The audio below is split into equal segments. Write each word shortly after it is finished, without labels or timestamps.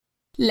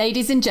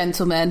Ladies and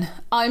gentlemen,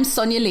 I'm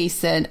Sonia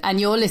Leeson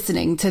and you're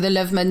listening to the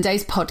Love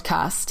Mondays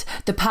podcast,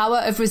 The Power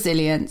of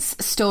Resilience,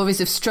 stories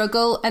of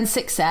struggle and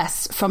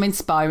success from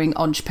inspiring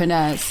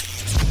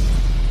entrepreneurs.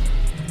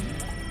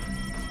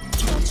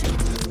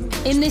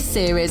 In this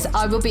series,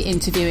 I will be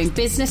interviewing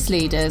business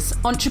leaders,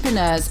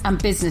 entrepreneurs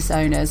and business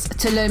owners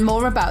to learn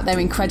more about their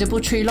incredible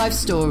true life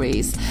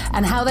stories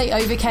and how they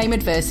overcame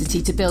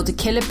adversity to build a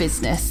killer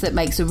business that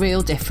makes a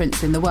real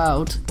difference in the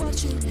world.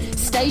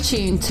 Stay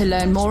tuned to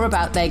learn more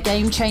about their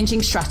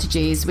game-changing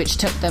strategies which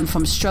took them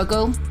from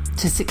struggle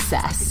to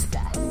success.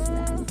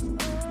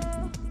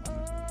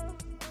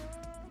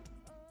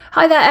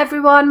 Hi there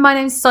everyone, my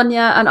name's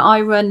Sonia and I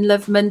run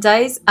Love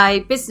Mondays, a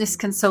business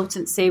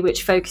consultancy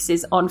which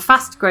focuses on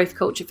fast growth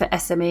culture for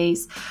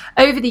SMEs.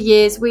 Over the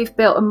years, we've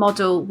built a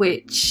model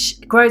which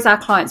grows our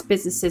clients'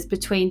 businesses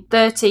between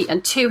 30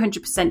 and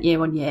 200%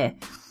 year on year.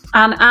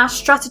 And our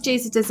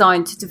strategies are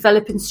designed to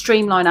develop and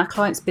streamline our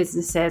clients'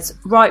 businesses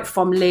right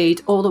from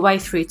lead all the way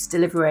through to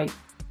delivery.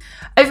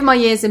 Over my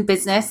years in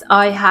business,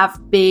 I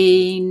have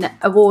been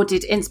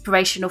awarded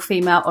Inspirational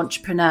Female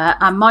Entrepreneur,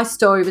 and my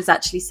story was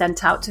actually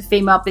sent out to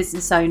female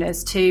business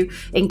owners to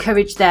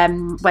encourage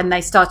them when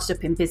they started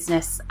up in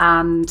business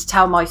and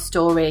tell my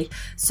story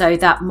so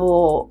that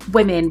more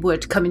women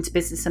would come into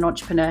business and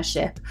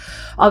entrepreneurship.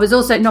 I was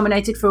also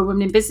nominated for a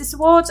Women in Business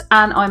Award,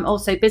 and I'm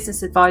also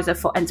business advisor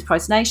for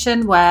Enterprise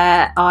Nation,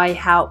 where I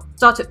help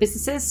startup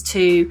businesses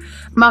to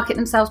market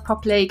themselves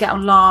properly, get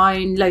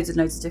online, loads and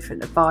loads of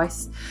different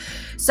advice.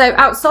 So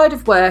outside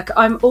of work,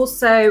 I'm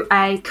also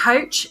a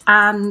coach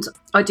and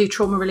I do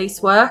trauma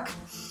release work.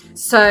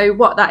 So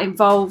what that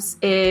involves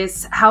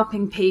is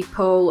helping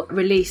people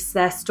release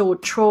their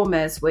stored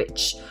traumas,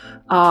 which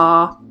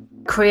are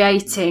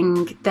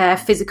creating their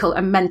physical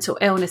and mental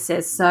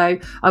illnesses. So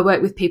I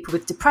work with people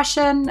with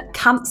depression,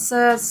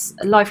 cancers,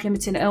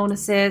 life-limiting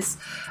illnesses,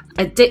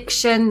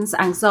 addictions,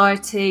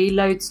 anxiety,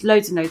 loads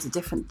and loads of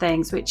different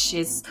things, which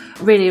is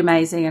really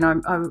amazing. And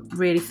I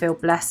really feel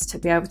blessed to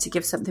be able to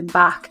give something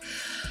back.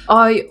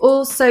 I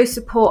also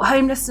support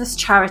homelessness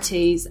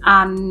charities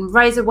and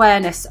raise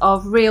awareness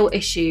of real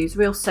issues,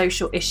 real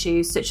social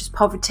issues such as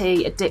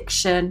poverty,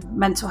 addiction,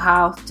 mental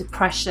health,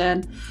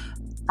 depression.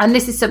 And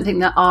this is something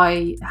that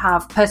I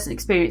have personal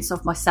experience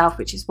of myself,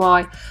 which is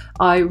why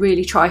I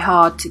really try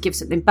hard to give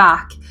something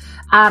back.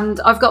 And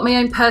I've got my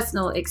own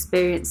personal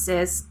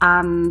experiences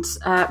and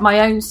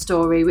my own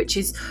story, which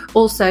is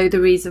also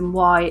the reason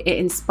why it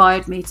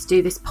inspired me to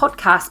do this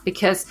podcast,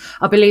 because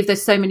I believe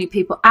there's so many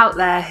people out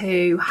there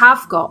who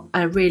have got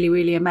really,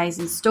 really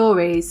amazing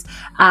stories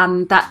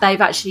and that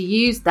they've actually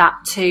used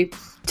that to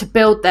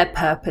build their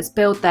purpose,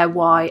 build their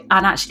why,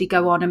 and actually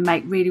go on and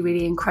make really,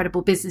 really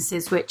incredible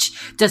businesses,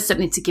 which does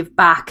something to give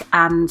back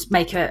and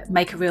make a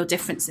real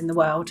difference in the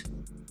world.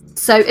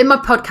 So in my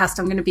podcast,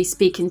 I'm going to be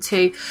speaking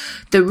to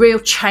the real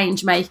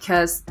change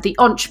makers, the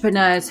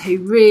entrepreneurs who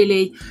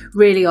really,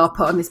 really are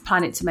put on this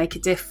planet to make a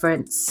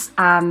difference,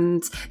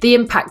 and the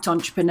impact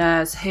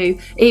entrepreneurs who,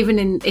 even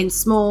in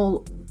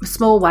small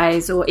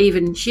ways or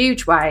even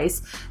huge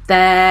ways,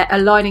 they're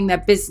aligning their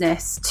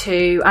business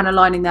to and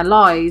aligning their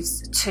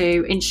lives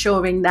to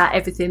ensuring that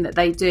everything that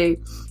they do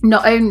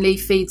not only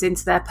feeds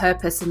into their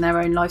purpose and their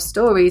own life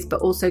stories,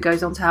 but also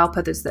goes on to help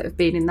others that have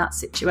been in that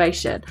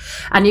situation.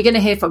 And you're going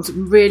to hear from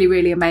some really,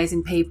 really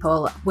amazing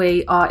people.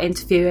 We are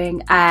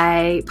interviewing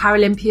a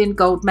Paralympian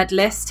gold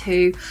medalist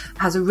who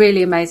has a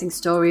really amazing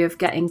story of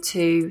getting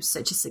to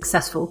such a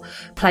successful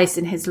place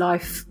in his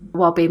life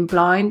while being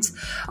blind.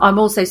 I'm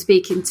also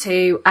speaking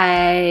to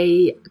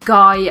a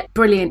guy,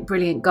 brilliant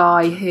guy,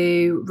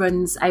 who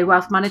runs a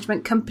wealth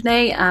management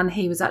company, and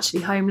he was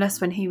actually homeless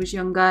when he was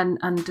younger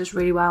and does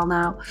really well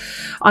now.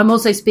 I'm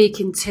also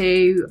speaking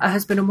to a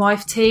husband and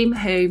wife team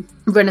who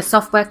run a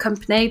software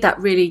company that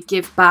really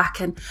give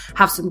back and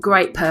have some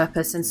great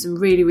purpose and some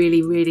really,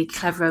 really, really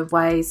clever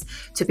ways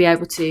to be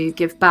able to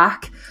give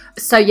back.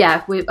 So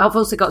yeah, I've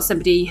also got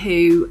somebody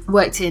who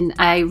worked in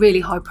a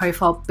really high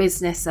profile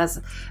business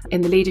as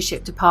in the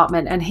leadership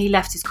department, and he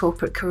left his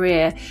corporate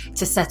career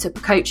to set up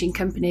a coaching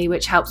company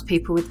which helps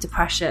people with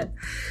depression.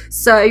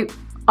 So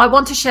I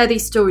want to share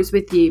these stories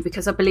with you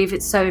because I believe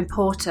it's so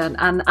important.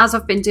 And as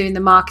I've been doing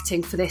the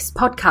marketing for this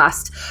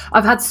podcast,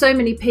 I've had so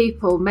many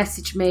people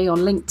message me on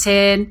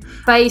LinkedIn,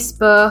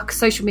 Facebook,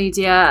 social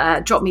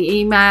media, drop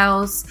me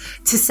emails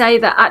to say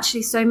that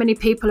actually so many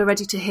people are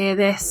ready to hear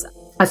this.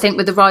 I think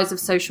with the rise of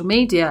social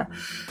media,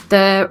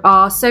 there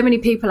are so many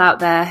people out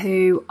there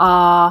who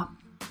are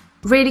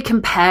really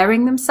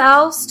comparing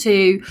themselves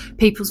to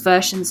people's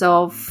versions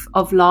of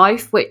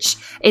life, which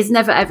is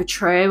never ever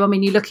true. I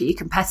mean, you look at your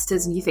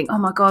competitors and you think, oh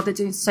my God, they're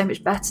doing so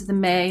much better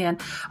than me.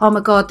 And oh my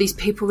God, these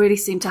people really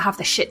seem to have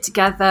their shit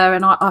together.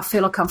 And I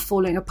feel like I'm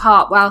falling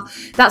apart. Well,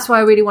 that's why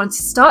I really wanted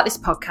to start this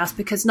podcast,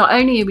 because not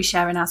only are we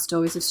sharing our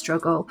stories of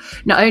struggle,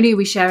 not only are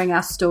we sharing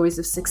our stories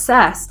of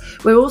success,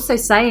 we're also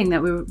saying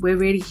that we're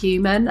really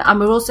human, and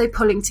we're also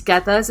pulling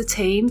together as a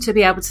team to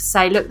be able to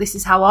say, look, this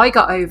is how I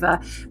got over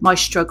my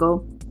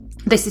struggle.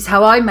 this is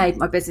how I made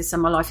my business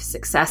and my life a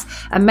success.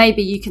 And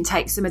maybe you can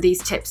take some of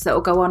these tips that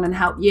will go on and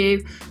help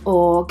you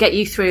or get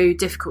you through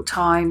difficult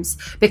times,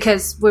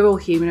 because we're all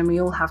human and we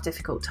all have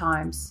difficult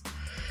times.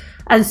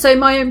 And so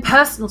my own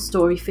personal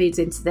story feeds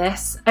into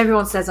this.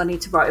 Everyone says I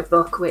need to write a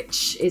book,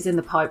 which is in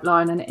the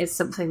pipeline, and it is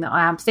something that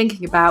I am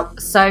thinking about.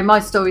 So my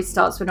story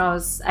starts when I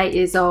was 8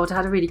 years old. I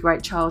had a really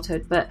great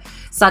childhood, but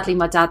sadly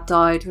my dad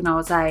died when I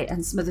was 8,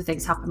 and some other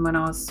things happened when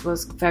I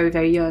was very,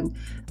 very young.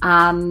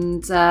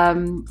 And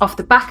off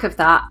the back of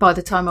that, by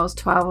the time I was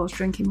 12, I was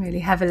drinking really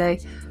heavily.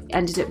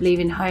 Ended up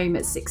leaving home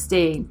at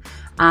 16,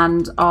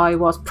 and I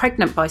was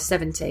pregnant by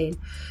 17.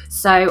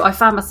 So I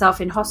found myself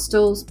in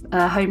hostels,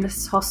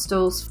 homeless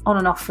hostels, on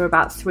and off for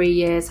about 3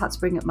 years. Had to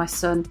bring up my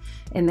son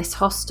in this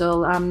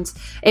hostel, and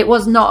it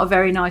was not a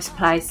very nice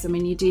place. I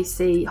mean, you do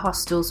see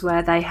hostels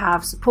where they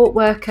have support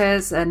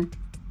workers and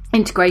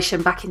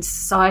integration back into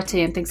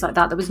society and things like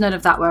that. There was none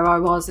of that where I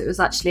was. It was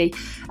actually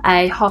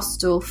a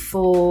hostel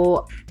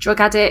for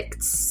drug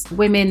addicts,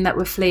 women that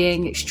were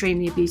fleeing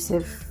extremely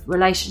abusive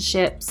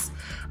relationships.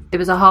 It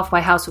was a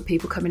halfway house for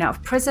people coming out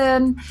of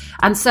prison.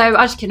 And so,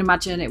 as you can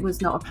imagine, it was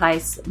not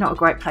a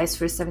great place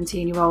for a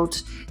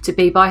 17-year-old to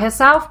be by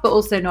herself, but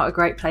also not a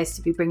great place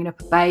to be bringing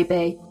up a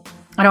baby.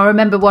 And I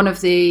remember one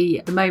of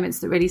the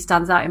moments that really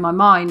stands out in my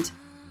mind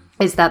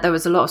is that there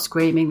was a lot of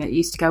screaming that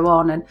used to go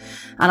on. And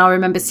I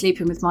remember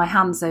sleeping with my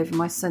hands over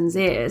my son's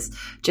ears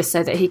just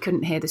so that he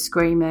couldn't hear the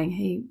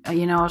screaming. I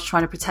was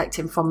trying to protect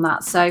him from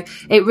that. So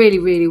it really,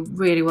 really,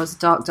 really was a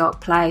dark,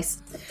 dark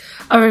place.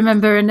 I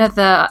remember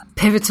another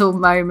pivotal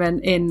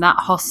moment in that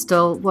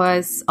hostel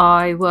was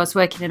I was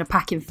working in a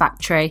packing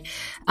factory,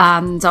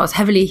 and I was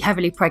heavily,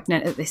 heavily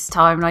pregnant at this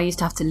time. And I used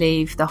to have to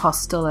leave the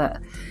hostel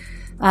at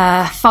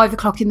 5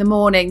 o'clock in the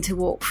morning to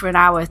walk for an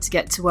hour to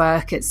get to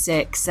work at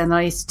 6. And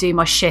I used to do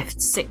my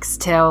shift 6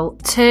 till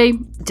 2,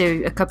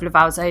 do a couple of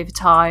hours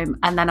overtime,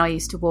 and then I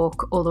used to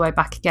walk all the way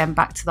back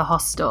to the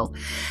hostel.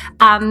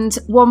 And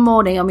one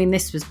morning, I mean,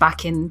 this was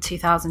back in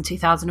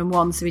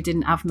 2001, so we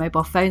didn't have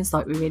mobile phones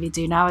like we really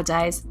do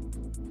nowadays.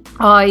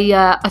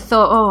 I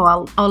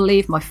thought, I'll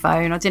leave my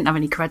phone. I didn't have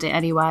any credit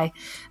anyway.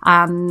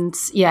 And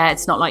yeah,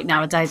 it's not like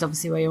nowadays,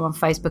 obviously, where you're on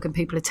Facebook and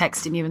people are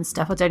texting you and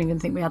stuff. I don't even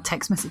think we had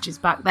text messages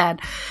back then.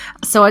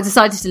 So I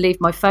decided to leave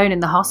my phone in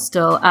the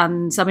hostel.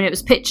 And I mean, it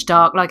was pitch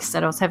dark. Like I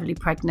said, I was heavily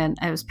pregnant.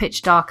 It was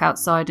pitch dark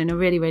outside in a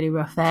really, really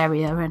rough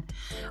area.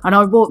 And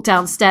I walked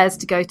downstairs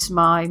to go to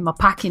my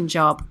packing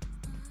job.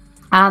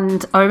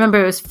 And I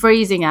remember it was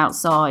freezing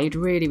outside,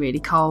 really, really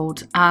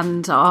cold.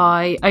 And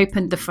I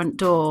opened the front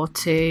door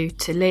to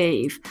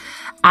leave.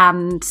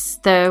 And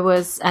there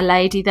was a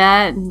lady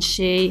there, and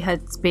she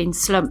had been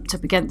slumped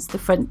up against the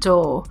front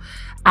door.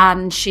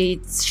 And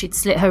she'd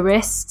slit her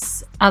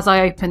wrists. As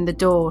I opened the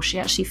door, she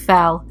actually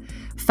fell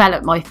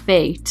at my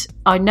feet.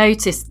 I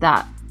noticed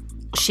that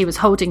she was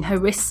holding her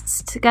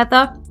wrists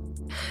together.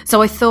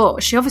 So I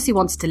thought she obviously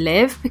wanted to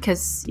live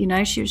because,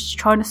 she was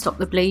trying to stop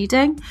the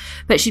bleeding.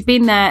 But she'd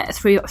been there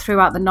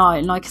throughout the night.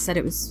 And like I said,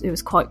 it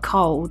was quite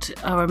cold.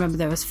 I remember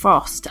there was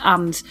frost.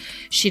 And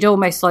she'd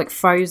almost like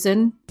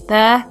frozen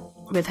there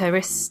with her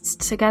wrists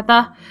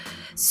together.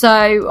 So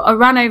I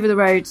ran over the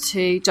road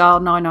to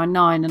dial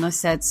 999 and I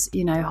said,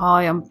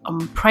 hi,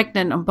 I'm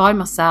pregnant. I'm by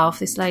myself.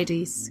 This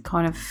lady's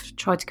kind of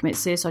tried to commit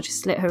suicide. She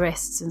slit her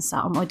wrists and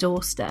sat on my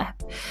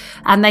doorstep.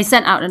 And they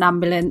sent out an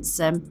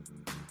ambulance.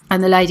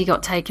 And the lady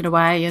got taken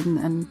away,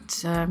 and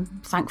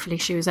thankfully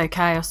she was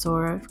okay. I saw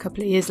her a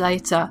couple of years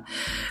later.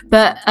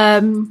 But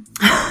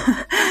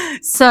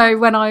so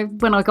when I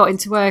got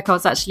into work, I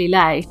was actually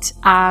late,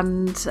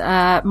 and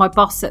my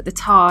boss at the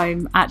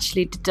time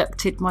actually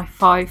deducted my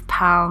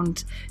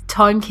 £5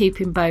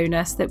 timekeeping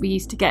bonus that we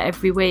used to get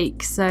every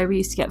week. So we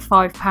used to get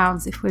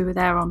 £5 if we were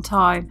there on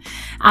time.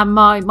 And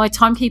my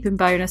timekeeping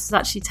bonus was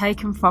actually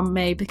taken from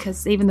me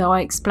because even though I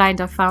explained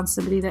I found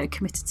somebody that had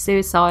committed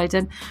suicide,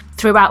 and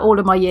throughout all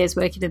of my years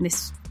working in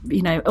this,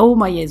 all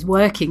my years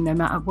working, no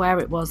matter where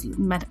it was,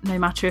 no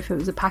matter if it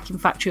was a packing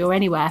factory or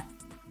anywhere,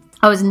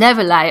 I was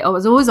never late. I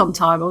was always on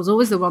time. I was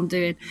always the one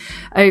doing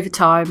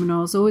overtime, and I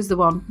was always the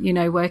one,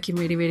 working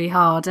really, really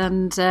hard.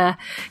 And so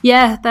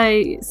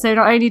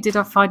not only did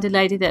I find a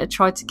lady that had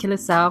tried to kill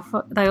herself,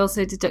 they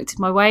also deducted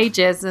my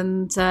wages.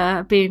 And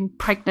being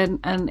pregnant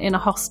and in a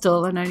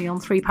hostel and only on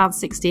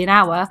 £3.60 an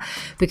hour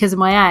because of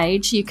my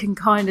age, you can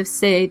kind of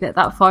see that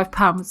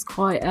 £5 was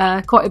quite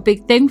a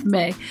big thing for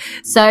me.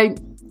 So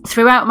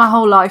throughout my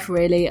whole life,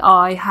 really,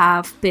 I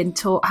have been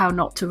taught how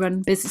not to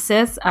run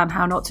businesses and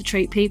how not to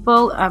treat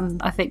people. And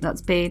I think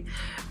that's been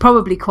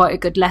probably quite a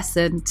good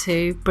lesson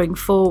to bring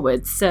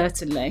forward,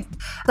 certainly.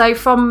 So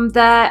from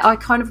there, I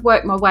kind of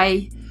worked my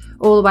way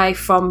all the way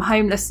from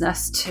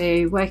homelessness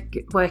to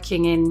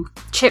working in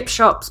chip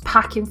shops,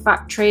 packing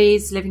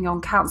factories, living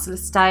on council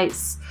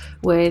estates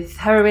with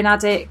heroin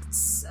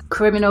addicts,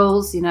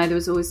 criminals. There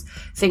was always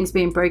things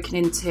being broken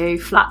into,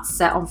 flats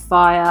set on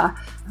fire.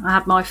 I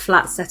had my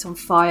flat set on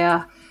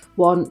fire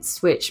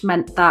once, which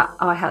meant that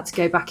I had to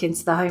go back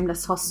into the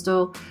homeless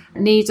hostel,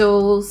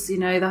 needles,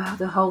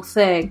 the whole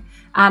thing.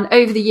 And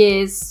over the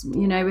years,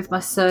 with my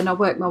son, I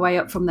worked my way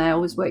up from there. I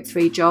always worked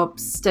 3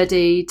 jobs,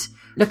 studied.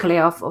 Luckily,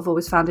 I've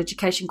always found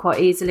education quite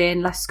easily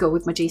and left school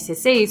with my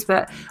GCSEs,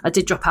 but I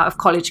did drop out of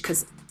college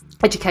because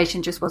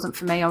education just wasn't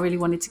for me. I really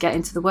wanted to get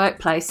into the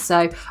workplace.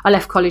 So I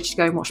left college to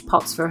go and wash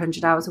pots for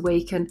 100 hours a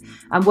week and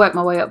work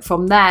my way up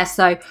from there.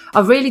 So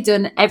I've really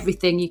done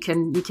everything you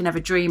can ever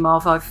dream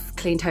of. I've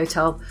cleaned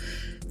hotel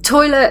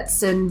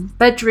toilets and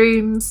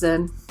bedrooms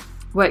and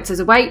worked as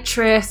a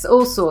waitress,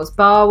 all sorts,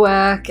 bar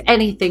work,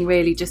 anything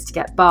really just to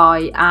get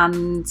by.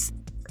 And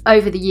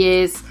over the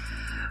years,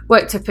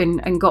 worked up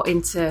and got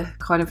into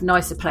kind of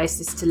nicer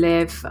places to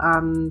live.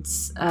 And,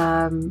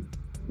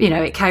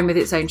 it came with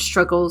its own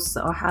struggles.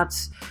 I had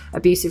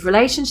abusive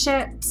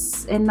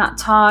relationships in that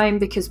time,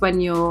 because when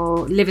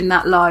you're living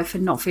that life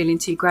and not feeling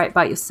too great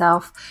about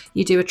yourself,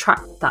 you do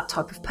attract that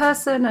type of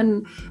person,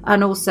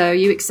 and also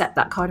you accept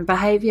that kind of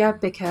behaviour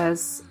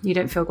because you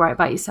don't feel great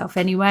about yourself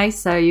anyway,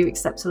 so you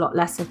accept a lot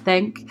less, I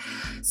think.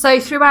 So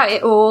throughout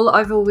it all,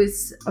 I've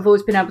always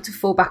been able to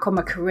fall back on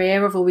my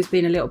career. I've always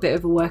been a little bit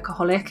of a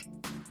workaholic,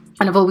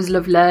 and I've always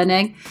loved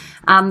learning.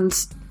 And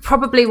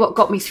probably what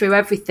got me through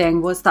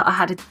everything was that I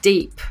had a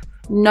deep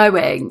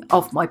knowing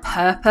of my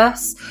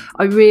purpose.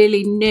 I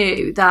really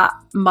knew that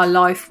my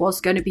life was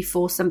going to be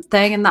for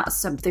something, and that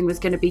something was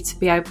going to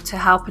be able to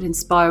help and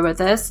inspire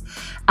others.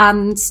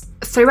 And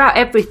throughout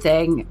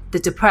everything,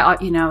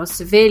 I was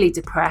severely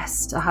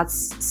depressed. I had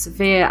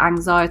severe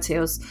anxiety.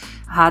 I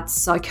had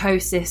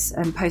psychosis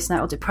and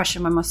postnatal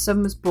depression when my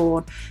son was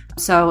born.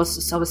 So I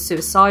was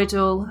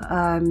suicidal.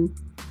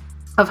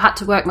 I've had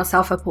to work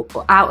myself up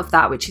out of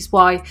that, which is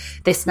why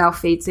this now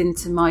feeds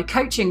into my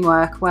coaching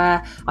work,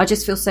 where I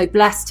just feel so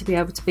blessed to be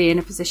able to be in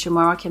a position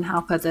where I can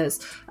help others,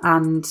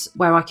 and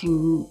where I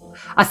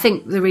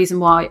think the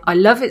reason why I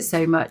love it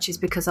so much is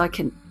because I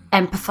can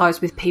empathise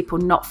with people,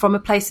 not from a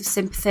place of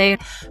sympathy,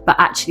 but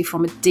actually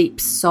from a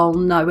deep soul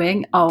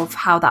knowing of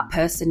how that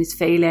person is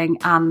feeling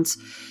and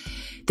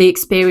the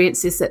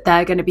experiences that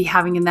they're going to be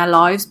having in their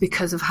lives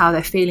because of how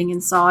they're feeling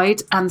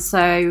inside. And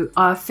so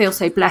I feel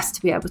so blessed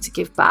to be able to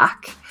give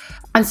back.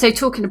 And so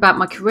talking about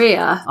my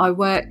career, I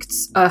worked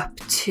up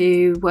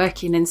to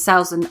working in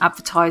sales and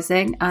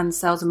advertising and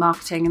sales and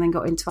marketing, and then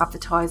got into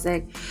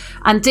advertising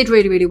and did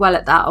really, really well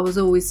at that. I was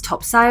always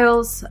top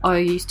sales. I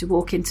used to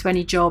walk into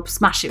any job,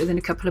 smash it within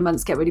a couple of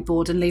months, get really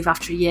bored and leave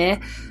after a year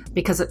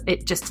because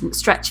it just didn't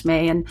stretch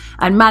me.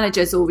 And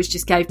managers always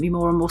just gave me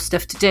more and more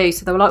stuff to do.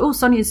 So they were like, oh,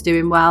 Sonia's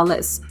doing well.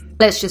 Let's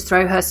just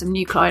throw her some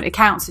new client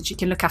accounts so she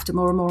can look after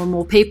more and more and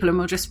more people, and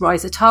we'll just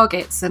rise her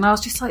targets. And I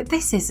was just like,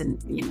 this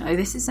isn't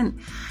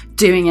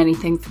doing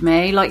anything for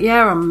me. Like,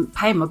 yeah, I'm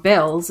paying my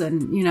bills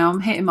and, I'm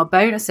hitting my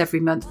bonus every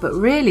month, but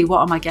really,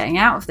 what am I getting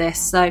out of this?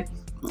 So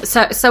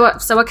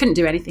I couldn't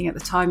do anything at the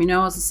time. I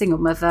was a single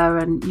mother,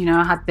 and,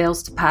 I had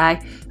bills to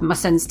pay, and my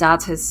son's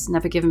dad has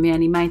never given me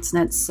any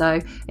maintenance. So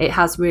it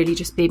has really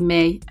just been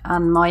me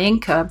and my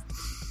income.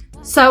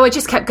 So I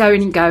just kept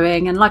going and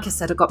going. And like I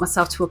said, I got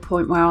myself to a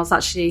point where I was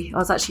actually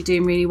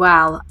doing really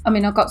well. I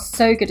mean, I got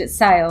so good at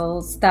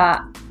sales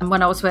that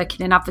when I was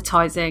working in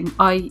advertising,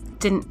 I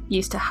didn't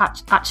used to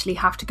actually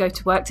have to go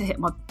to work to hit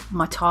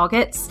my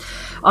targets.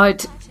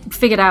 I'd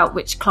figured out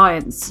which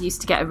clients used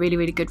to get a really,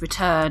 really good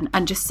return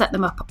and just set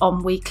them up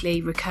on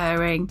weekly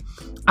recurring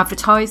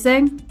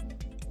advertising.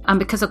 And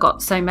because I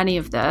got so many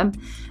of them,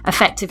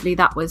 effectively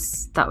that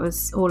was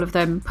all of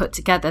them put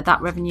together.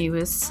 That revenue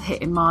was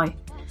hitting my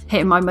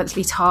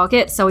monthly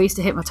target. So I used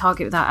to hit my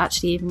target without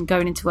actually even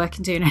going into work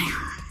and doing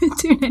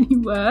any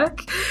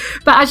work.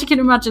 But as you can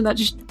imagine, that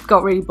just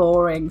got really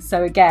boring.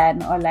 So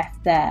again, I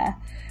left there.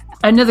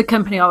 Another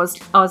company, I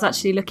was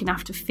actually looking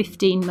after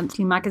 15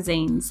 monthly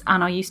magazines,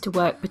 and I used to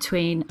work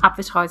between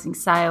advertising,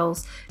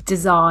 sales,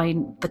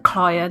 design, the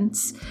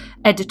clients,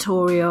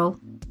 editorial,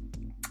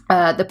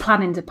 the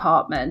planning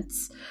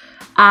departments.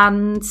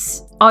 And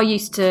I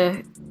used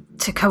to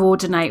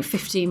coordinate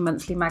 15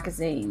 monthly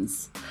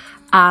magazines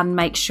and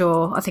make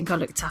sure, I think I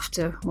looked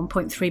after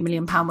 £1.3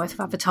 million worth of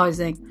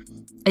advertising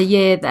a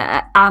year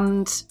there,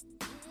 and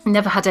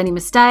never had any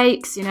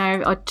mistakes.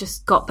 I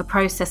just got the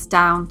process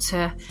down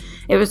to,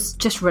 it was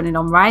just running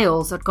on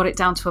rails. I'd got it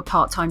down to a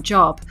part-time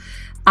job,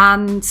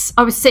 and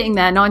I was sitting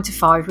there 9 to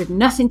 5 with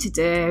nothing to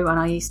do, and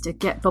I used to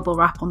get bubble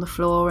wrap on the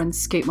floor and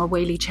scoot my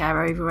wheelie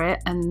chair over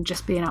it and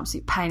just be an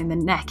absolute pain in the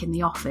neck in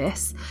the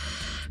office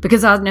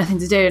because I had nothing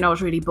to do and I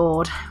was really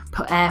bored.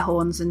 Put air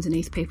horns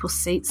underneath people's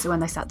seats so when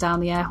they sat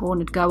down, the air horn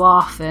would go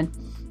off, and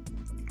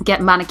get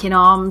mannequin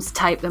arms,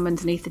 tape them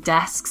underneath the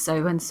desk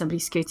so when somebody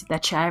scooted their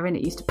chair in,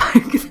 it used to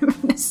poke them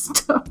in the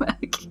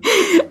stomach.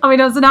 I mean,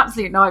 it was an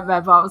absolute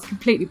nightmare, but I was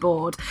completely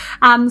bored.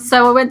 And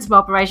so I went to my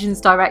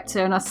operations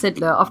director and I said,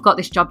 look, I've got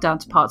this job down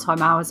to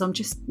part-time hours. I'm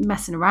just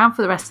messing around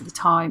for the rest of the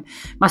time.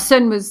 My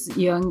son was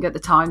young at the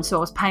time, so I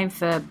was paying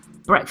for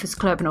breakfast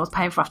club and I was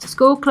paying for after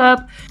school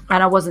club,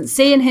 and I wasn't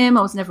seeing him.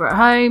 I was never at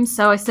home.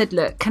 So I said,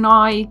 look, can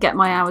I get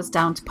my hours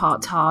down to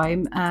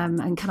part-time,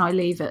 and can I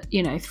leave at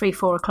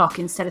 3-4 o'clock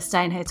instead of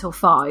staying here till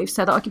 5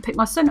 so that I can pick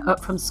my son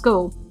up from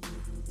school?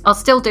 I'll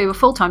still do a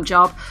full-time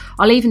job.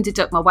 I'll even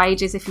deduct my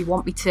wages if you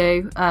want me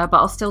to, but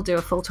I'll still do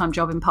a full-time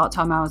job in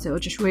part-time hours. It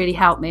will just really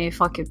help me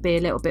if I could be a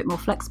little bit more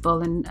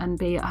flexible and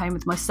be at home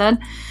with my son.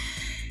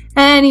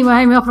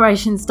 Anyway, my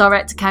operations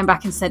director came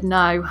back and said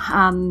no.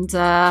 And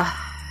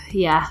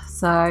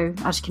so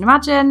as you can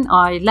imagine,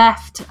 I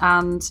left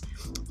and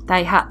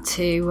they had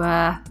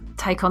to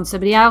take on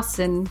somebody else,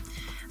 and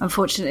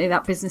unfortunately,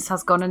 that business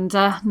has gone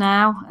under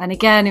now. And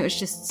again, it was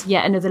just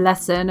yet another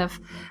lesson of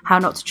how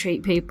not to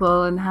treat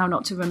people and how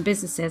not to run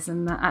businesses,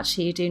 and that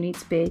actually you do need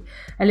to be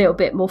a little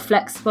bit more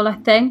flexible, I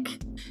think.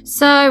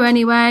 So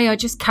anyway, I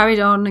just carried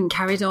on.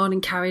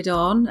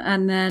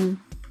 And then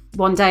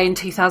one day in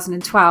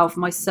 2012,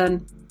 my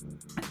son,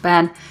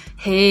 Ben,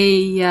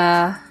 he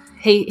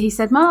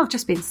said, Mum, I've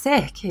just been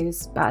sick. He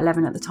was about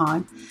 11 at the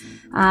time.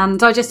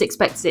 And I just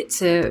expected it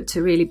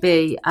to really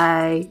be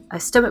a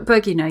stomach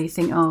bug. You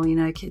think,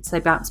 kids, they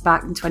bounce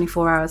back in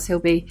 24 hours. He'll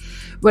be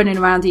running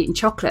around eating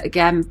chocolate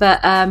again.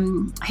 But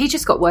he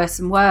just got worse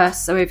and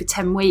worse. So over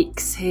 10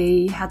 weeks,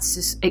 he had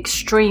this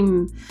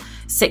extreme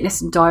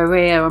sickness and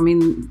diarrhea. I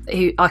mean,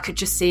 I could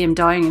just see him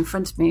dying in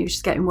front of me. He was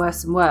just getting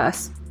worse and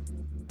worse.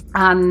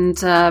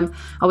 And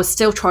I was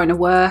still trying to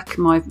work.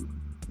 My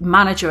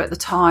manager at the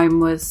time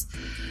was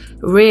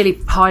really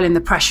piling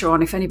the pressure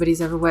on. If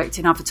anybody's ever worked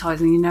in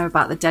advertising, you know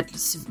about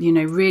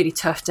the really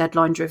tough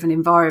deadline driven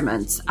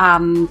environment.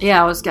 And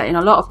I was getting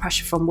a lot of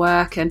pressure from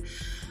work, and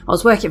I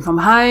was working from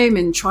home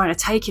and trying to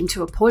take him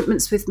to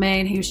appointments with me,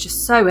 and he was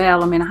just so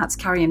ill. I mean, I had to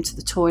carry him to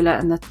the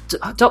toilet, and the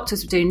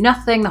doctors were doing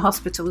nothing, the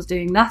hospital was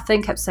doing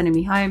nothing, kept sending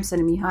me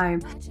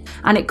home.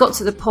 And it got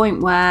to the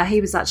point where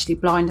he was actually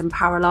blind and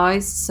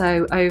paralysed.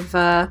 So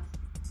over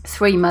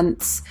 3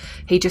 months,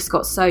 he just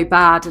got so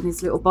bad, and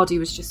his little body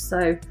was just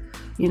so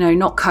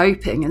not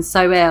coping, and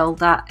so ill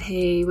that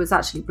he was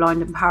actually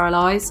blind and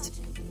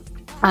paralysed.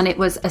 And it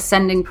was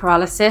ascending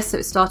paralysis. So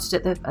it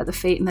started at the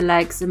feet and the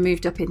legs and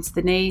moved up into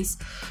the knees,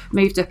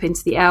 moved up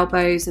into the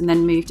elbows, and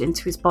then moved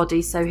into his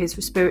body. So his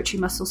respiratory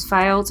muscles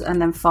failed,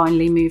 and then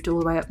finally moved all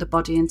the way up the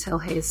body until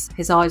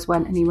his eyes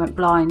went and he went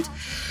blind.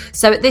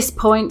 So at this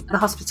point, the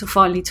hospital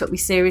finally took me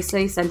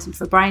seriously, sent him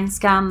for brain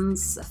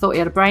scans. I thought he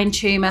had a brain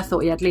tumour, thought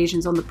he had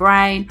lesions on the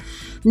brain.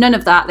 None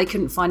of that. They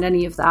couldn't find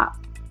any of that,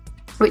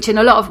 which in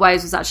a lot of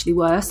ways was actually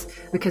worse,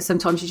 because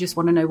sometimes you just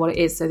want to know what it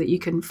is so that you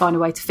can find a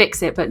way to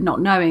fix it, but not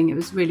knowing, it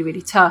was really,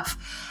 really tough.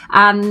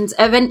 And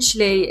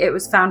eventually it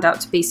was found out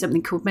to be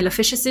something called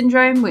Miller-Fisher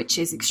syndrome, which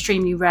is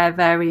extremely rare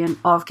variant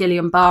of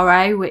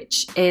Guillain-Barré,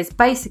 which is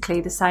basically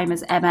the same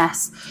as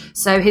MS.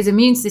 So his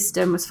immune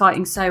system was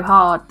fighting so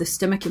hard, the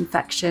stomach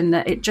infection,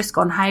 that it just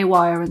gone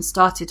haywire and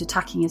started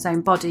attacking his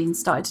own body and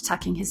started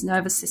attacking his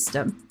nervous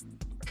system.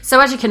 So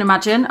as you can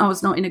imagine, I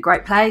was not in a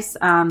great place,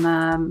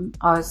 and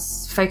I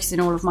was focusing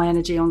all of my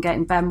energy on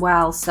getting Ben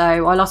well.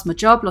 So I lost my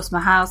job, lost my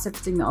house,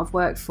 everything that I've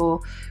worked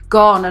for,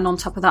 gone. And on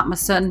top of that, my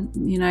son,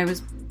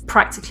 was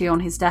practically on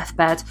his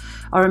deathbed.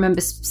 I remember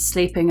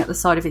sleeping at the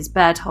side of his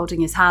bed, holding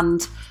his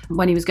hand.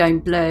 When he was going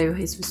blue,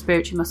 his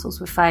respiratory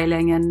muscles were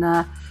failing. And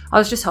I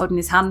was just holding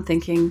his hand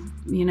thinking,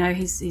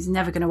 he's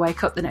never going to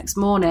wake up the next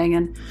morning.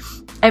 And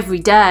every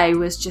day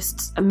was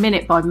just a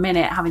minute by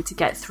minute having to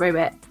get through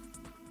it.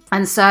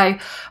 And so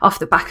off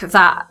the back of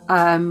that,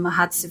 I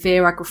had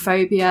severe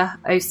agoraphobia,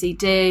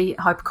 OCD,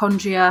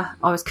 hypochondria.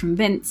 I was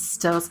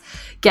convinced I was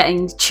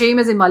getting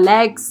tumours in my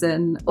legs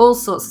and all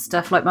sorts of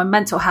stuff. Like my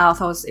mental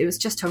health, it was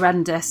just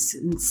horrendous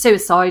and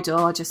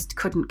suicidal. I just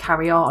couldn't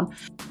carry on.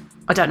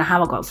 I don't know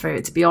how I got through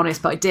it, to be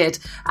honest, but I did.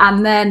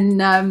 And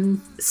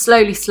then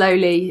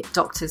slowly,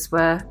 doctors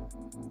were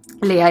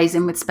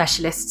liaising with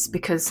specialists,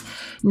 because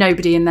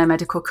nobody in their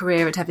medical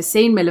career had ever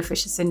seen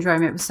Miller-Fisher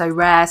syndrome. It was so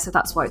rare, so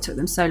that's why it took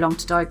them so long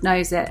to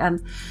diagnose it.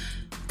 And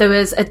there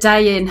was a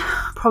day in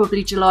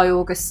probably July,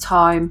 August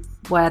time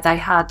where they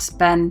had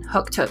Ben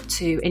hooked up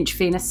to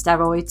intravenous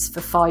steroids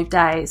for 5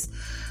 days.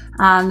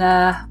 And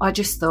I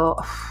just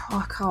thought,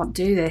 I can't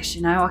do this,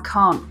 I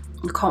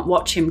can't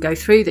watch him go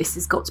through this.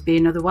 There's got to be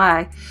another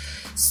way.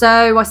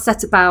 So I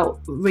set about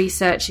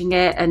researching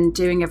it and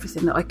doing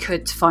everything that I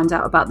could to find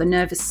out about the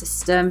nervous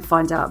system,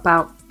 find out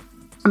about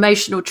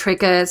emotional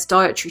triggers,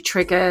 dietary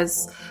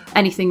triggers,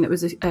 anything that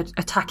was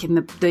attacking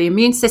the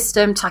immune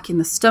system, attacking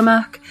the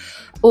stomach,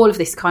 all of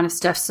this kind of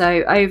stuff.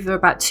 So over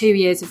about 2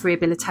 years of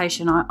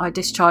rehabilitation, I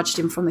discharged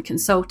him from the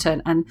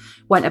consultant and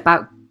went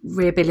about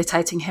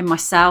rehabilitating him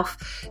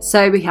myself.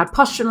 So we had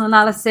postural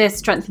analysis,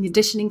 strength and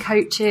conditioning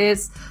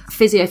coaches,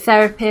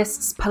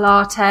 physiotherapists,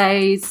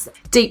 Pilates,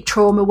 deep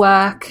trauma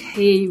work.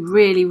 He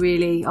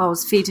really, I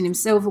was feeding him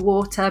silver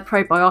water,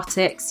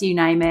 probiotics, you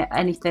name it,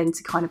 anything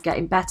to kind of get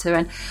him better.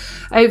 And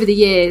over the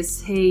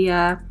years, he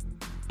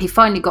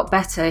finally got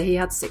better. He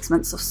had 6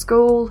 months off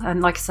school,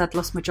 and like I said,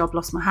 lost my job,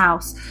 lost my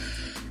house.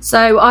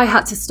 So I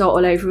had to start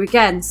all over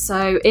again.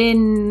 So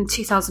in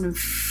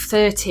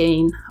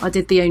 2013, I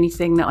did the only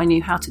thing that I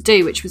knew how to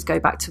do, which was go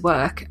back to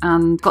work,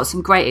 and got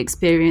some great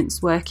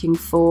experience working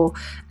for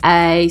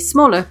a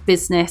smaller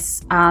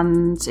business.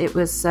 And it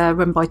was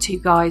run by two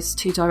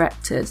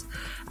directors.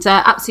 So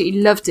I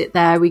absolutely loved it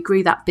there. We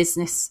grew that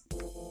business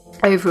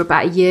over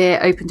about a year,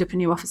 opened up a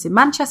new office in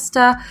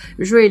Manchester. It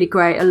was really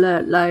great. I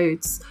learnt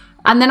loads.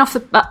 And then after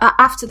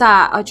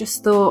that, I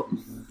just thought,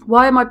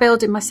 why am I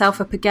building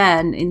myself up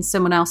again in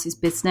someone else's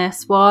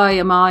business? Why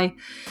am I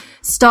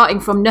starting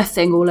from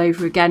nothing all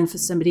over again for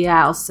somebody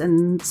else?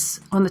 And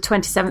on the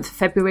 27th of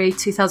February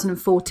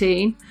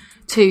 2014,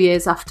 2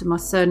 years after my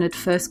son had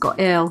first got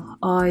ill,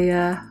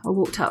 I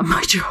walked out of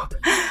my job.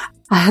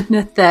 I had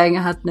nothing.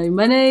 I had no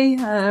money.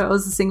 I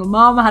was a single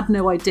mom. I had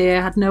no idea.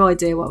 I had no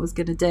idea what I was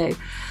going to do.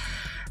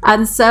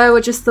 And so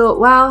I just thought,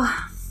 well,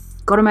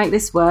 got to make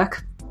this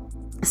work.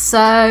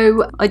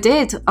 So I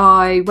did.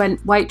 I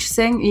went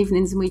waitressing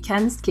evenings and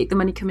weekends to keep the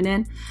money coming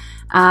in.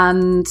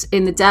 And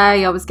in the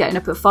day, I was getting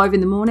up at 5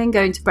 a.m,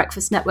 going to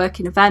breakfast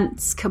networking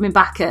events, coming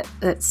back at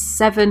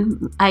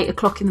 7, 8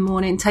 o'clock in the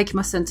morning, taking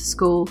my son to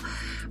school,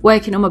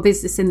 working on my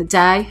business in the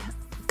day,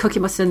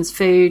 cooking my son's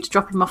food,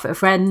 dropping him off at a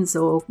friend's,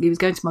 or he was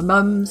going to my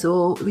mum's,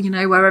 or,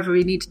 wherever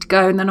he needed to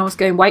go. And then I was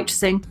going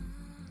waitressing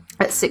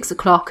at 6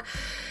 o'clock.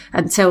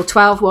 Until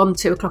 12, 1,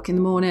 2 o'clock in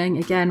the morning,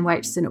 again,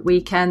 waitressing at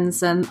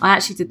weekends. And I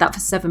actually did that for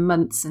 7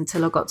 months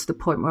until I got to the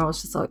point where I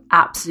was just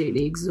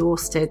absolutely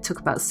exhausted. It took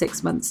about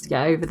 6 months to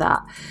get over that.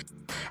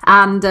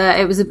 And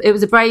it was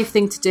a brave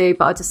thing to do,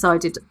 but I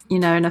decided,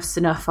 enough's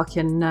enough. I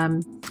can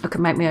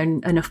make my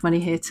own enough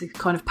money here to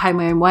kind of pay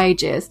my own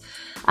wages.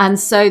 And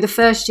so the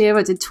first year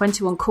I did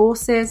 21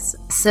 courses,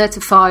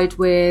 certified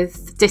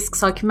with DISC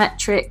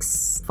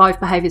Psychometrics, 5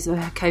 behaviours of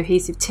a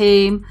cohesive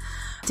team.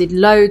 Did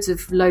loads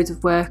of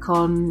work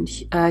on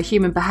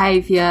human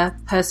behaviour,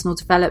 personal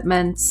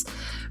development,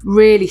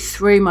 really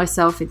threw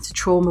myself into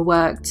trauma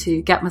work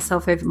to get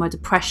myself over my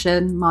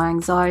depression, my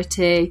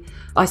anxiety.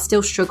 I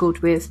still struggled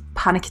with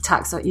panic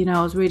attacks. I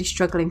was really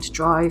struggling to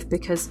drive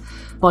because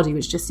body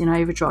was just in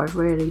overdrive,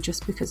 really,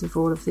 just because of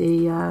all of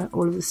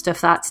the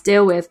stuff that I had to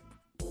deal with.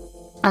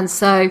 And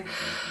so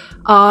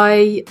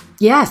I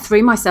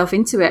threw myself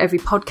into it. Every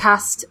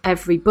podcast,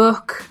 every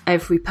book,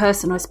 every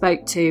person I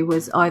spoke to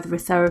was either a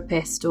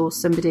therapist or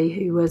somebody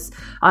who was,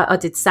 I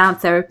did sound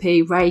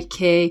therapy,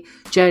 Reiki,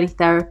 journey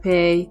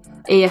therapy,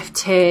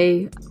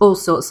 EFT, all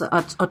sorts.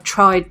 I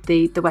tried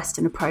the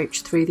Western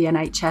approach through the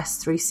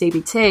NHS, through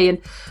CBT, and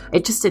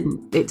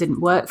it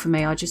didn't work for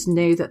me. I just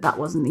knew that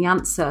wasn't the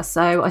answer.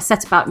 So I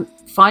set about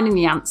finding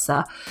the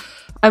answer.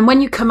 And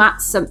when you come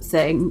at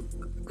something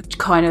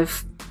kind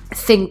of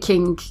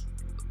thinking,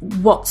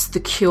 what's the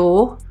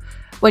cure?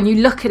 When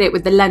you look at it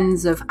with the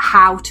lens of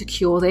how to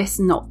cure this,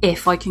 not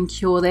if I can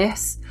cure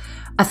this,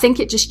 I think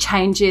it just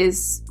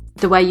changes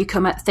the way you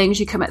come at things.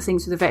 You come at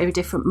things with a very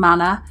different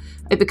manner.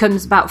 It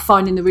becomes about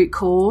finding the root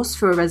cause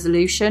for a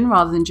resolution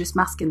rather than just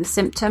masking the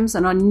symptoms.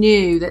 And I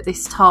knew that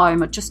this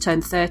time, I'd just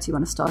turned 30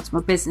 when I started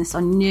my business.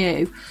 I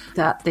knew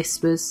that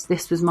this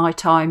was my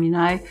time,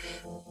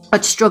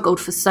 I'd struggled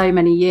for so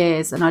many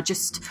years, and I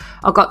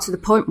got to the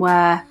point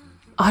where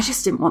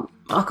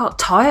I got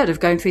tired of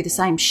going through the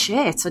same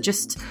shit.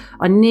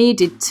 I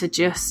needed to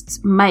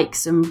just make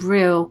some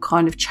real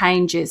kind of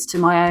changes to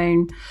my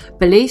own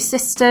belief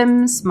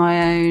systems,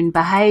 my own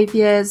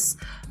behaviours,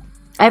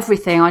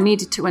 everything. I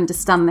needed to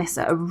understand this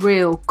at a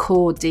real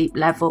core, deep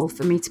level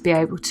for me to be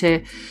able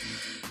to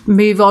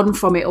move on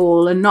from it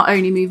all, and not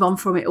only move on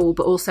from it all,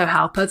 but also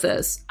help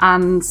others.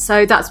 And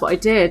so that's what I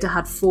did. I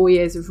had 4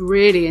 years of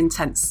really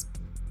intense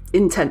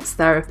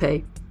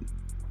therapy,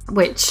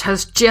 which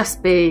has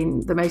just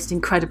been the most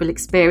incredible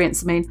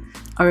experience. I mean,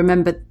 I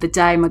remember the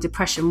day my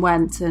depression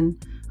went, and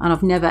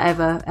I've never,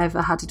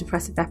 ever had a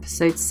depressive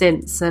episode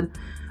since. And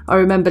I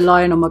remember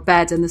lying on my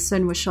bed and the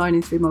sun was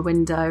shining through my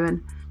window,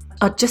 and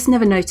I'd just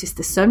never noticed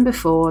the sun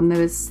before. And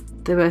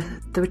there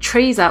were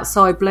trees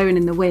outside blowing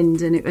in the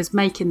wind, and it was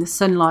making the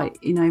sunlight,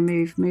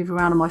 move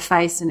around on my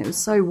face, and it was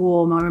so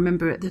warm. I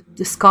remember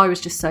the sky was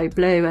just so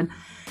blue, and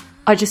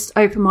I just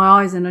opened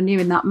my eyes, and I knew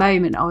in that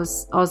moment I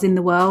was in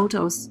the world.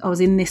 I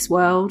was in this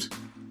world,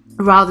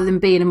 rather than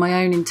being in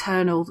my own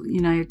internal,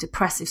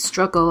 depressive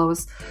struggle.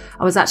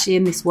 I was actually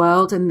in this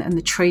world, and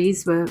the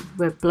trees were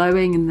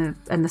blowing,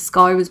 and the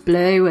sky was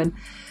blue, and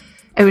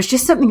it was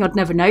just something I'd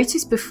never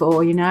noticed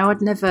before.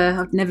 I'd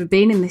never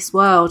been in this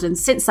world. And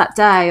since that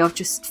day, I've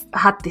just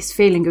had this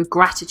feeling of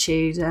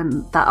gratitude,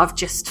 and that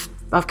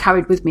I've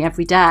carried with me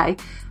every day.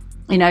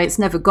 It's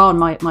never gone.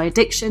 My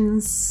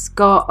addictions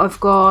have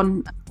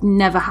gone.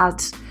 Never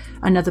had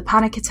another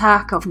panic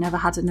attack. I've never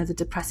had another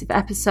depressive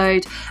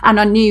episode. And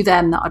I knew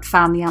then that I'd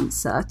found the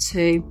answer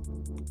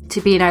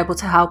to being able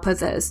to help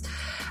others.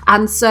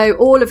 And so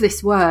all of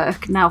this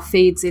work now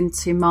feeds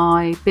into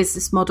my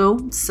business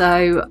model.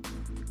 So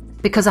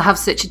because I have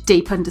such a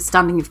deep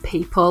understanding of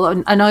people,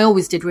 and I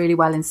always did really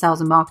well in sales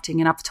and marketing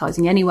and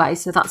advertising anyway,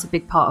 so that's a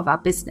big part of our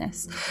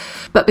business.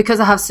 But because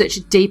I have such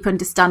a deep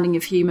understanding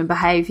of human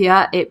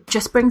behaviour, it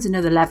just brings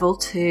another level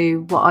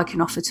to what I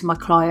can offer to my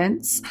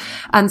clients.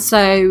 And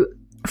so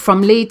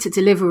from lead to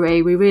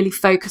delivery, we really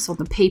focus on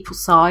the people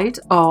side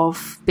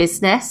of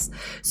business.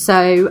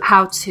 So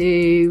how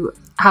to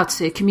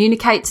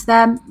communicate to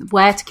them,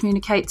 where to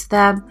communicate to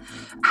them,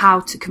 how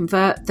to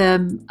convert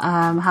them,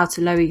 how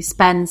to lower your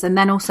spends, and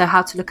then also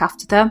how to look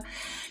after them.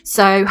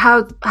 So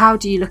how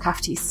do you look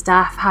after your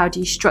staff? How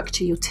do you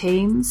structure your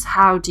teams?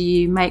 How do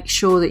you make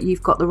sure that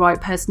you've got the right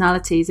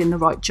personalities in the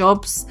right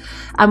jobs?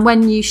 And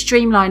when you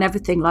streamline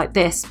everything like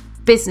this,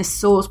 business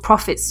soars,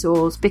 profit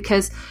soars,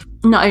 because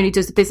not only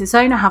does the business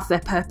owner have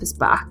their purpose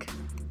back,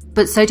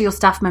 but so do your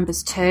staff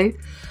members too.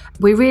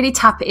 We really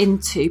tap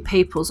into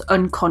people's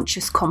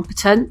unconscious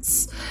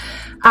competence.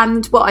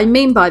 And what I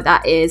mean by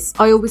that is,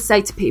 I always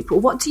say to people,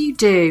 what do you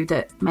do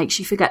that makes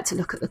you forget to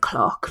look at the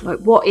clock? Like,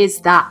 what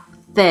is that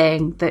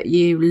thing that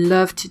you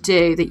love to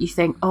do that you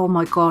think, oh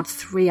my God,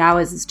 3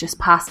 hours has just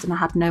passed and I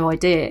had no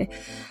idea?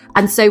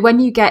 And so when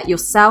you get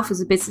yourself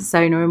as a business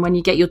owner and when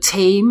you get your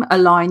team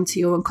aligned to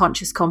your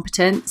unconscious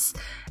competence,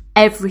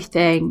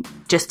 everything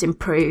just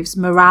improves.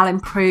 Morale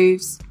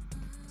improves,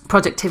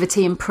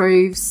 productivity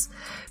improves,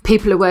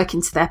 people are working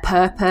to their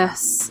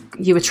purpose,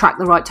 you attract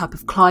the right type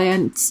of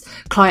clients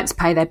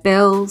pay their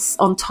bills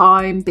on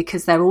time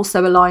because they're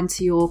also aligned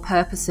to your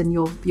purpose and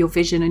your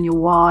vision and your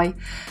why.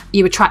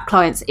 You attract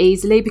clients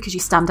easily because you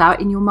stand out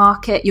in your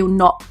market. You're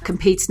not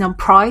competing on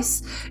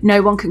price.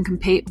 No one can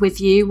compete with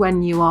you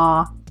when you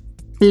are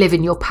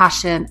living your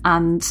passion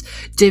and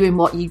doing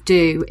what you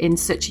do in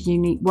such a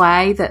unique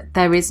way that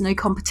there is no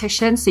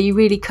competition. So you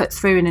really cut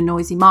through in a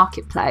noisy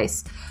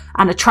marketplace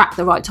and attract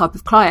the right type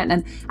of client,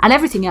 and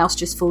everything else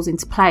just falls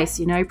into place.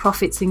 You know,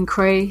 profits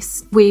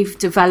increase. We've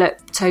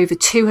developed over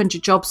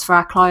 200 jobs for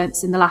our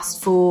clients in the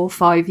last 4 or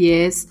 5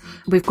 years.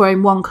 We've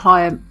grown one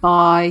client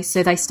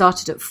so they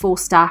started at 4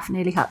 staff,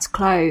 nearly had to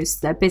close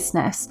their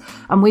business,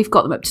 and we've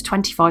got them up to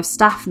 25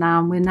 staff now,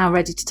 and we're now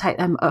ready to take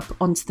them up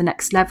onto the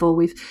next level.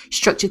 We've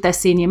structured their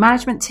senior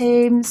management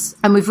teams,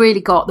 and we've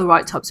really got the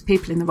right types of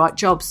people in the right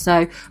jobs.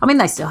 So, I mean,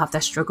 they still have their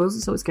struggles.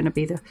 It's always going to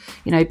be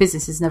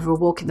business is never a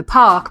walk in the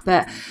park,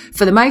 but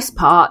for the most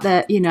part,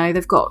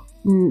 they've got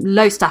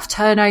low staff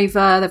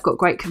turnover, they've got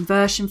great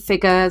conversion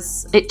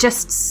figures. It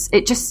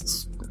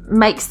just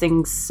makes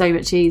things so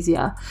much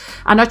easier.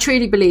 And I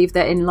truly believe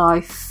that in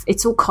life,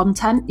 it's all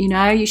content.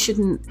 You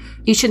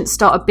shouldn't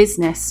start a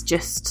business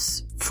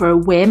just for a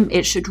whim.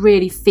 It should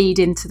really feed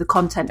into the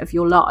content of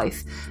your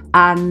life,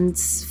 and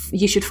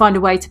you should find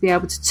a way to be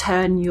able to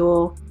turn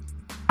your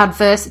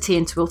adversity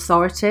into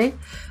authority,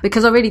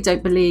 because I really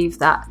don't believe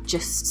that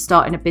just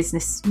starting a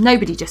business,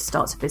 nobody just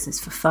starts a business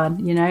for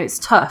fun. It's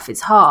tough, it's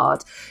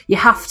hard. You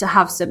have to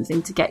have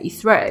something to get you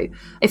through.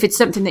 If it's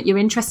something that you're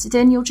interested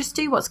in, you'll just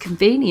do what's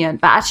convenient,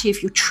 but actually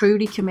if you're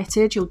truly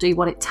committed, you'll do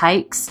what it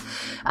takes.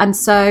 And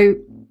so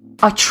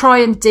I try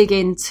and dig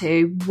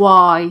into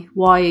why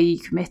are you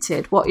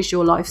committed? What is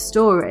your life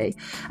story?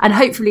 And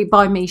hopefully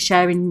by me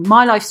sharing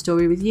my life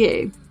story with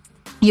you,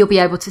 you'll be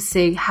able to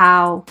see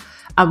how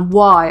and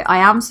why I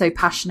am so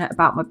passionate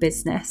about my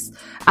business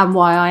and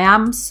why I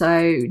am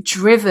so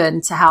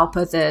driven to help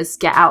others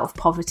get out of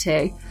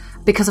poverty,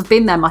 because I've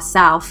been there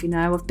myself.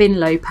 I've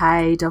been low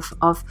paid,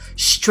 I've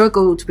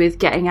struggled with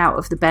getting out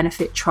of the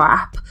benefit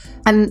trap,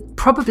 and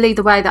probably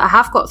the way that I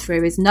have got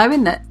through is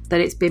knowing that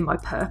it's been my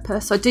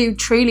purpose. I do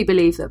truly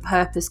believe that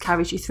purpose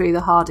carries you through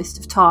the hardest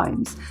of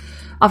times.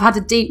 I've had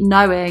a deep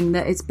knowing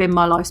that it's been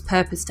my life's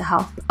purpose to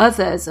help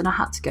others, and I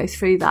had to go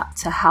through that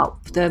to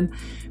help them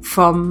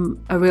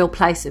from a real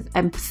place of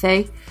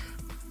empathy.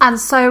 And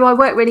so I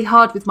work really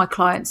hard with my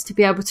clients to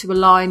be able to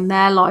align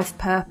their life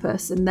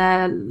purpose and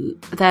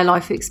their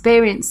life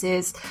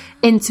experiences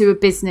into a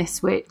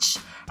business which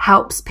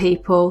helps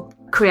people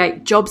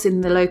create jobs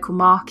in the local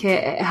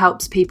market. It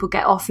helps people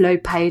get off low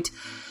paid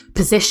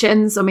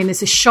positions. I mean,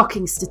 there's a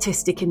shocking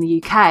statistic in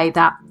the UK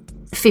that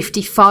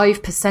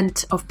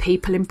 55% of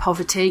people in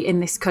poverty in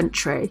this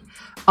country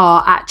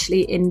are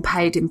actually in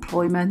paid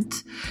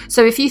employment.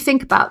 So if you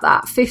think about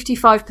that,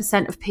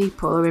 55% of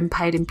people are in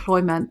paid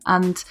employment,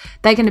 and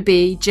they're going to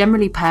be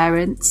generally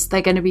parents.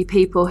 They're going to be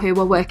people who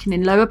are working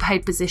in lower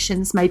paid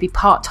positions, maybe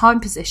part-time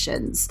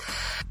positions.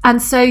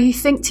 And so you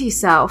think to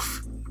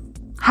yourself,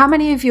 how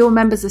many of your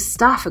members of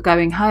staff are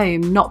going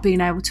home not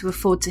being able to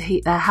afford to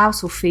heat their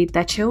house or feed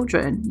their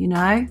children?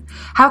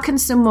 How can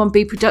someone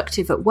be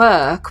productive at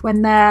work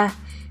when they're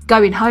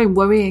going home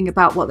worrying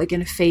about what they're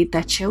going to feed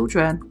their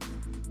children?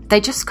 They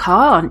just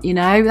can't.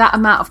 That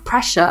amount of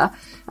pressure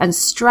and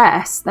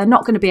stress, they're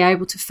not going to be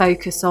able to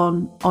focus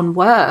on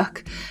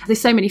work.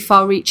 There's so many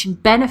far-reaching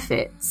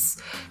benefits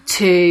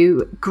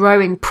to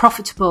growing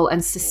profitable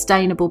and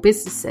sustainable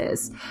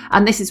businesses.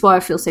 And this is why I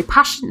feel so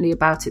passionately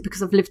about it,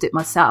 because I've lived it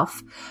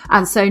myself.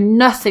 And so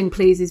nothing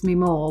pleases me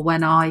more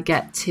when I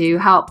get to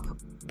help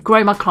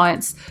grow my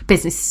clients'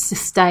 business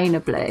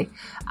sustainably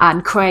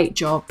and create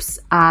jobs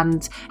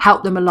and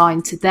help them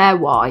align to their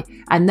why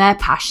and their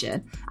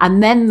passion.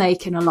 And then they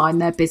can align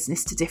their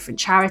business to different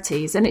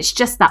charities. And it's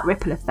just that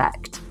ripple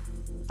effect.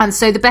 And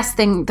so the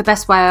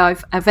best way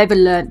I've ever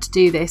learned to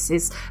do this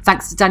is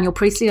thanks to Daniel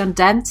Priestley on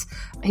Dent.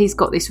 He's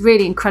got this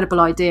really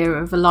incredible idea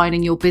of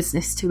aligning your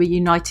business to a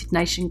United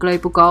Nations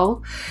global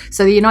goal.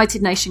 So the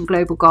United Nations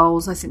global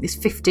goals, I think there's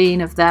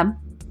 15 of them.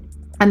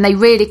 And they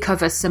really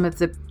cover some of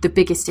the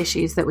biggest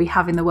issues that we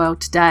have in the world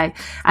today.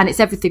 And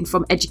it's everything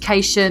from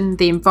education,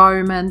 the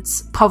environment,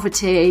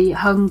 poverty,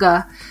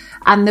 hunger.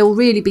 And there'll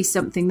really be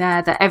something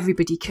there that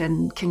everybody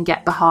can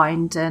get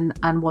behind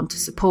and want to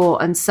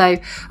support. And so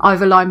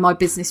I've aligned my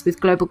business with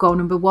global goal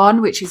number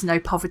 1, which is no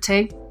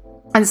poverty.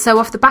 And so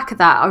off the back of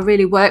that, I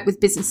really work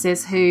with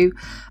businesses who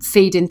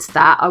feed into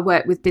that. I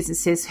work with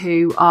businesses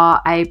who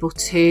are able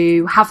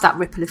to have that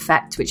ripple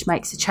effect, which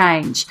makes a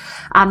change.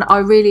 And I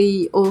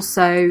really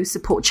also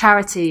support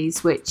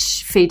charities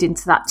which feed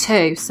into that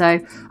too. So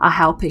I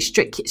help a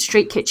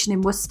street kitchen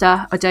in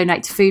Worcester. I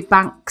donate to food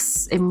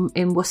banks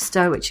in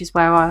Worcester, which is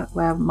where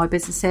my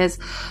business is.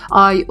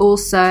 I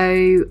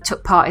also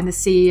took part in the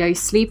CEO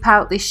Sleep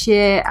Out this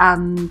year,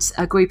 and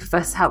a group of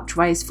us helped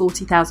raise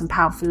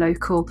 £40,000 for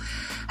local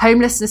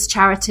homelessness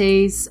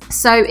charities.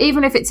 So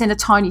even if it's in a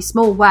tiny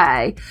small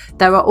way,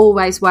 there are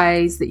always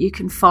ways that you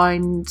can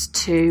find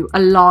to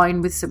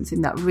align with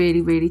something that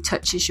really, really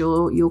touches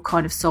your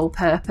kind of soul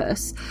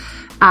purpose.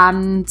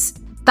 And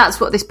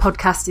that's what this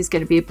podcast is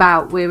going to be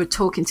about. We're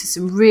talking to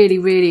some really,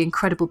 really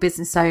incredible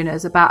business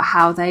owners about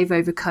how they've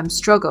overcome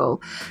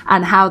struggle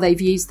and how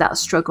they've used that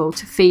struggle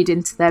to feed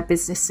into their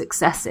business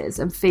successes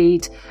and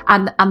feed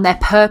and their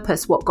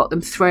purpose, what got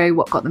them through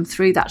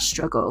that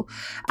struggle.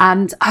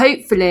 And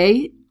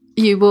hopefully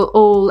you will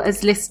all,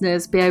 as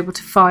listeners, be able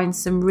to find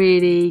some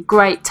really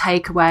great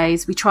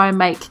takeaways. We try and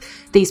make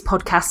these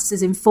podcasts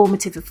as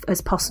informative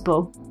as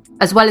possible.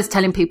 As well as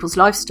telling people's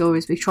life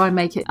stories, we try and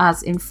make it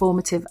as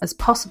informative as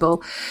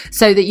possible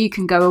so that you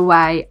can go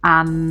away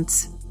and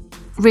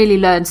really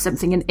learn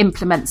something and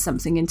implement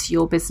something into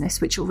your business,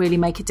 which will really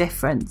make a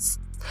difference.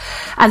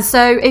 And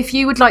so if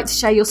you would like to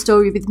share your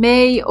story with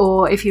me,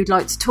 or if you'd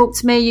like to talk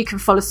to me, you can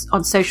follow us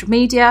on social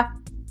media.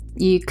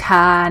 You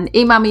can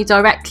email me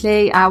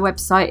directly. Our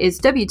website is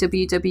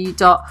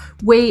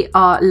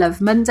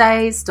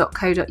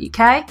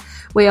www.wearelovemondays.co.uk.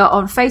 We are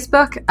on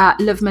Facebook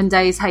at Love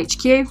Mondays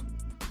HQ,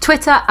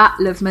 Twitter at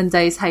Love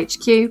Mondays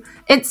HQ,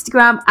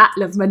 Instagram at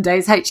Love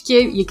Mondays HQ.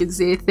 You can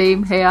see a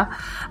theme here.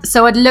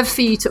 So I'd love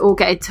for you to all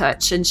get in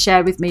touch and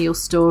share with me your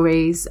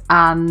stories.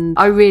 And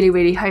I really,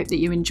 really hope that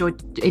you enjoy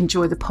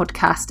the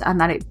podcast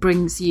and that it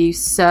brings you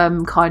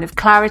some kind of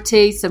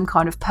clarity, some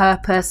kind of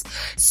purpose,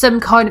 some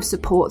kind of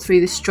support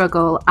through the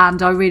struggle.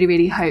 And I really,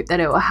 really hope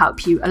that it will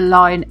help you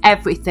align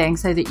everything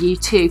so that you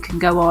too can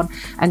go on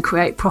and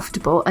create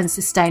profitable and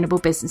sustainable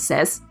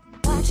businesses.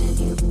 Watching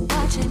you.